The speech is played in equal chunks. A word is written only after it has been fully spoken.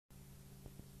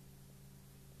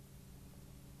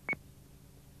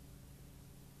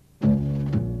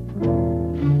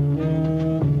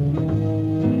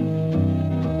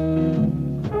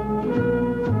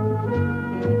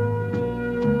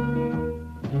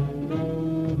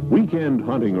Weekend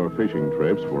hunting or fishing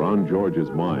trips were on George's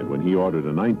mind when he ordered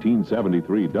a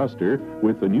 1973 Duster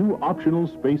with the new optional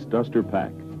Space Duster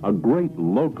Pack, a great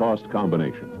low-cost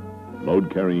combination.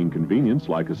 Load-carrying convenience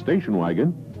like a station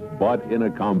wagon, but in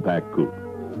a compact coupe.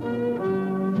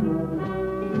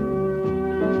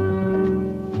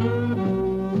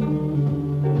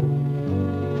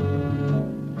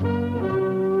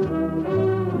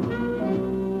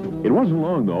 It wasn't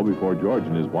long, though, before George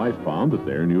and his wife found that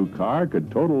their new car could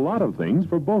tote a lot of things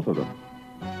for both of them.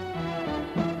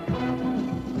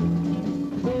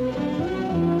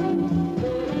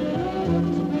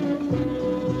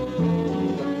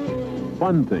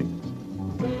 Fun things.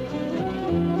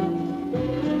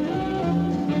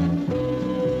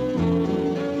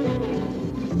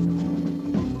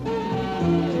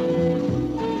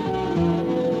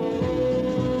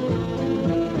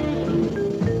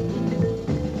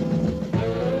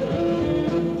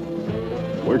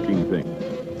 Working things.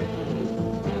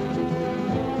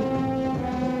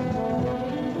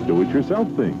 Do-it-yourself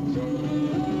things.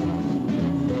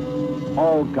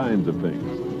 All kinds of things.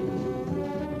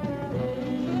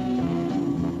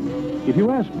 If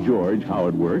you ask George how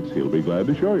it works, he'll be glad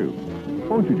to show you.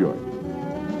 Won't you, George?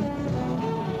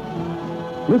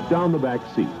 Lift down the back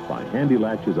seat by handy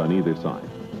latches on either side.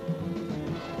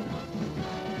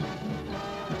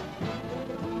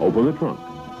 Open the trunk.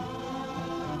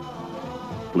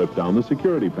 Flip down the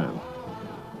security panel.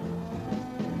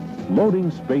 Loading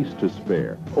space to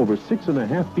spare, over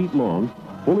 6.5 feet long,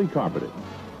 fully carpeted.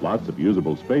 Lots of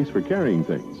usable space for carrying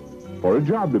things, for a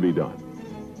job to be done,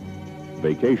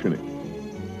 vacationing,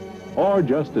 or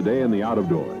just a day in the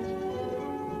out-of-doors.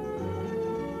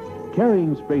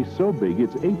 Carrying space so big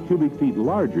it's 8 cubic feet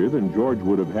larger than George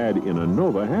would have had in a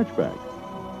Nova hatchback,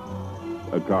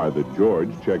 a car that George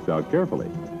checked out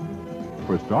carefully.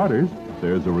 For starters,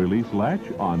 there's a release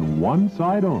latch on one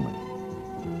side only.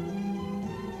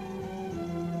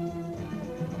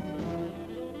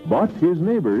 But his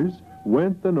neighbors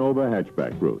went the Nova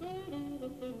hatchback route.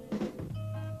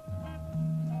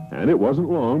 And it wasn't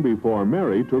long before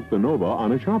Mary took the Nova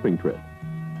on a shopping trip.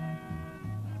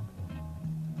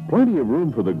 Plenty of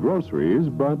room for the groceries,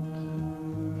 but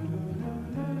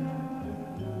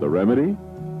the remedy?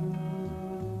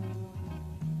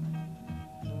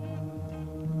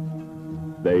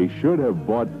 They should have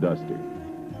bought Duster.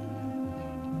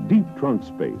 Deep trunk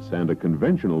space and a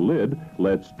conventional lid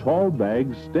lets tall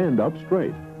bags stand up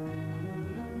straight.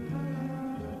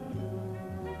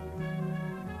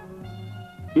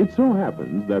 It so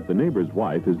happens that the neighbor's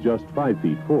wife is just 5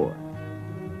 feet 4.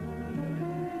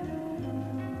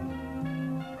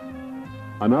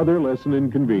 Another lesson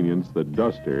in convenience that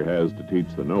Duster has to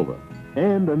teach the Nova.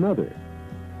 And another.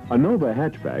 A Nova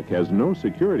hatchback has no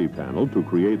security panel to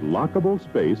create lockable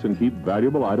space and keep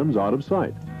valuable items out of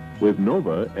sight. With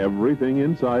Nova, everything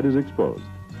inside is exposed.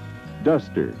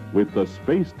 Duster, with the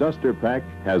Space Duster Pack,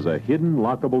 has a hidden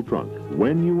lockable trunk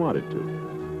when you want it to.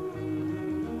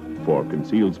 For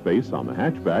concealed space on the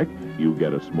hatchback, you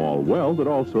get a small well that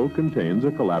also contains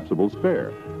a collapsible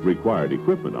spare. Required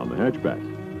equipment on the hatchback.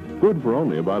 Good for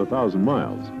only about 1,000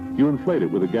 miles. You inflate it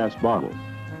with a gas bottle.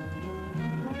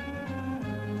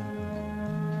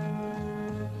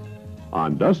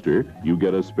 On Duster, you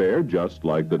get a spare just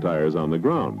like the tires on the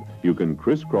ground. You can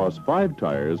crisscross 5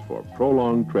 tires for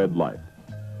prolonged tread life.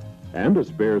 And a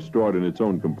spare stored in its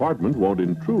own compartment won't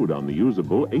intrude on the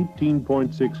usable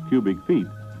 18.6 cubic feet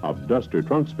of Duster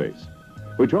trunk space,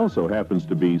 which also happens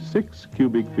to be 6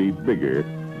 cubic feet bigger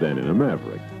than in a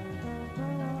Maverick.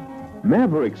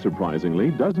 Maverick,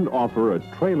 surprisingly, doesn't offer a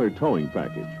trailer towing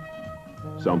package.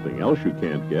 Something else you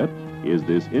can't get is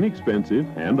this inexpensive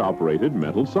hand-operated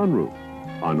metal sunroof.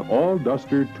 On all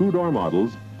Duster 2-door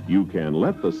models, you can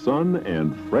let the sun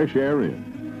and fresh air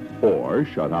in, or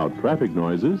shut out traffic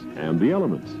noises and the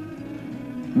elements.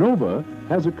 Nova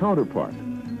has a counterpart,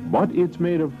 but it's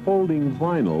made of folding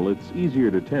vinyl that's easier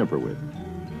to tamper with.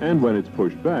 And when it's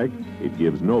pushed back, it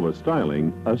gives Nova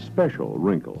styling a special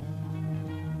wrinkle.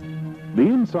 The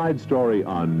inside story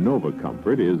on Nova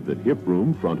Comfort is that hip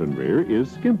room, front and rear,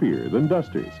 is skimpier than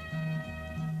Duster's.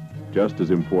 Just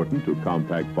as important to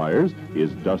compact buyers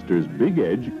is Duster's big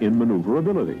edge in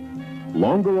maneuverability.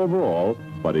 Longer overall,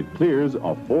 but it clears a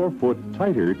 4-foot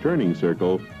tighter turning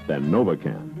circle than Nova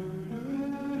can.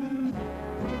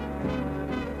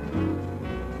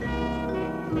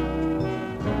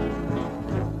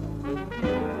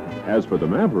 As for the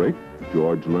Maverick,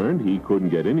 George learned he couldn't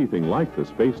get anything like the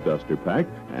Space Duster Pack,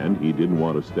 and he didn't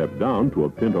want to step down to a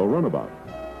Pinto runabout.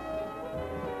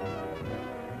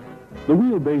 The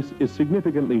wheelbase is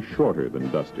significantly shorter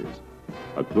than Duster's,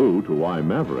 a clue to why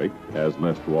Maverick has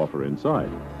less to offer inside.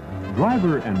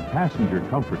 Driver and passenger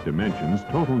comfort dimensions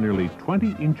total nearly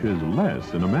 20 inches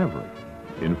less in a Maverick.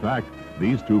 In fact,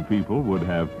 these two people would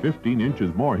have 15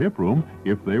 inches more hip room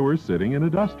if they were sitting in a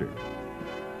Duster.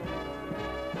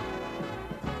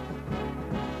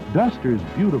 Duster's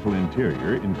beautiful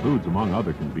interior includes, among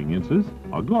other conveniences,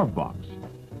 a glove box.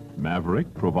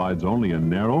 Maverick provides only a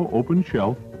narrow, open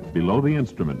shelf below the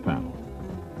instrument panel.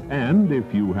 And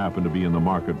if you happen to be in the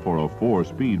market for a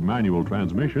 4-speed manual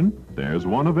transmission, there's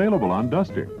one available on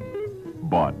Duster,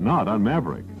 but not on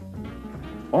Maverick.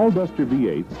 All Duster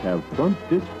V8s have front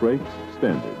disc brakes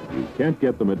standard. You can't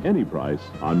get them at any price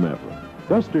on Maverick.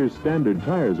 Duster's standard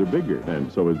tires are bigger, and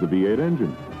so is the V8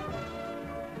 engine.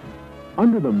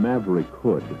 Under the Maverick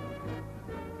hood,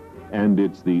 and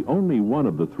it's the only one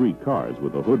of the 3 cars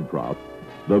with a hood prop,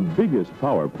 the biggest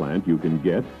power plant you can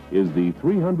get is the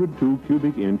 302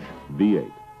 cubic inch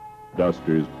V8.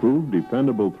 Duster's proved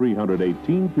dependable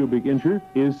 318 cubic incher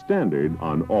is standard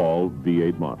on all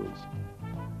V8 models.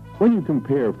 When you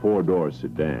compare 4-door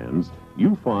sedans,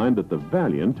 you find that the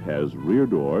Valiant has rear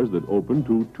doors that open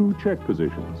to 2 check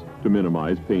positions to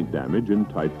minimize paint damage in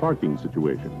tight parking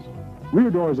situations. Rear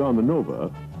doors on the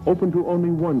Nova open to only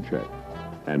 1 check,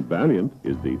 and Valiant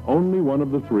is the only one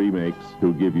of the 3 makes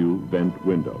to give you vent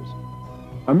windows.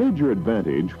 A major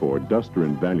advantage for Duster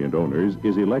and Valiant owners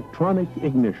is electronic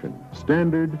ignition,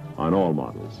 standard on all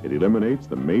models. It eliminates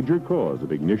the major cause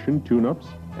of ignition tune-ups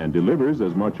and delivers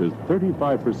as much as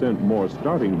 35% more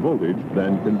starting voltage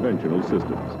than conventional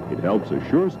systems. It helps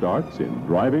assure starts in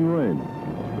driving rain,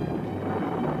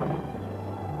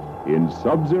 in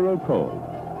sub-zero cold,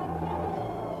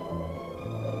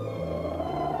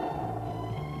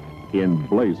 in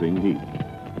blazing heat.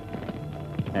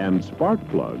 And spark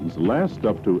plugs last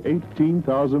up to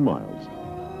 18,000 miles.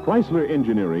 Chrysler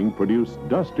Engineering produced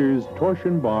Duster's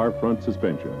torsion bar front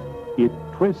suspension. It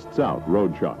twists out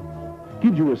road shock,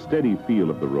 gives you a steady feel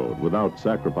of the road without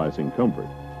sacrificing comfort.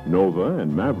 Nova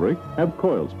and Maverick have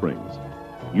coil springs.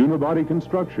 Unibody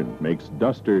construction makes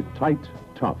Duster tight,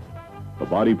 tough. The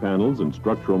body panels and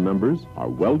structural members are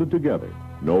welded together.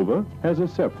 Nova has a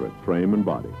separate frame and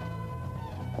body.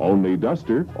 Only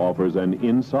Duster offers an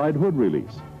inside hood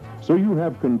release, so you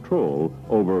have control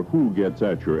over who gets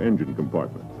at your engine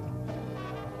compartment.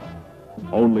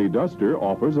 Only Duster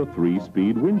offers a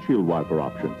 3-speed windshield wiper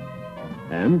option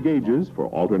and gauges for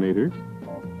alternator,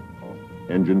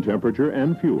 engine temperature,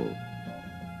 and fuel.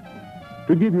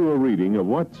 To give you a reading of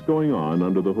what's going on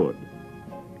under the hood,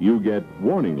 you get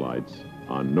warning lights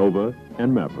on Nova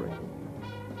and Maverick.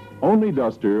 Only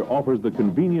Duster offers the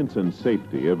convenience and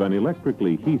safety of an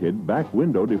electrically heated back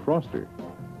window defroster.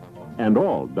 And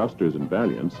all Dusters and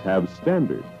Valiants have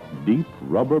standard, deep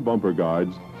rubber bumper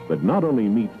guards that not only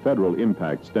meet federal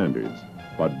impact standards,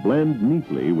 but blend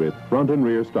neatly with front and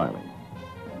rear styling.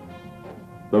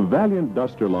 The Valiant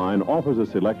Duster line offers a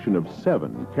selection of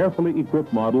 7 carefully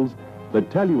equipped models that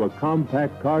tell you a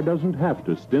compact car doesn't have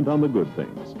to stint on the good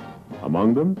things.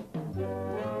 Among them,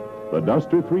 the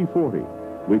Duster 340,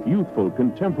 with youthful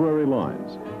contemporary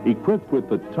lines, equipped with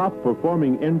the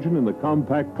top-performing engine in the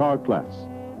compact car class.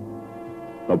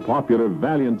 The popular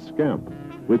Valiant Scamp,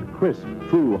 with crisp,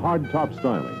 true hardtop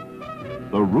styling.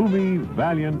 The roomy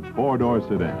Valiant 4-door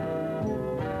sedan.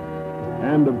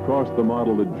 And, of course, the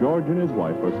model that George and his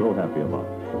wife are so happy about,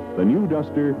 the new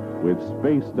Duster with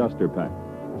Space Duster Pack.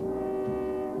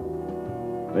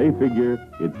 They figure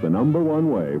it's the #1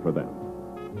 way for them.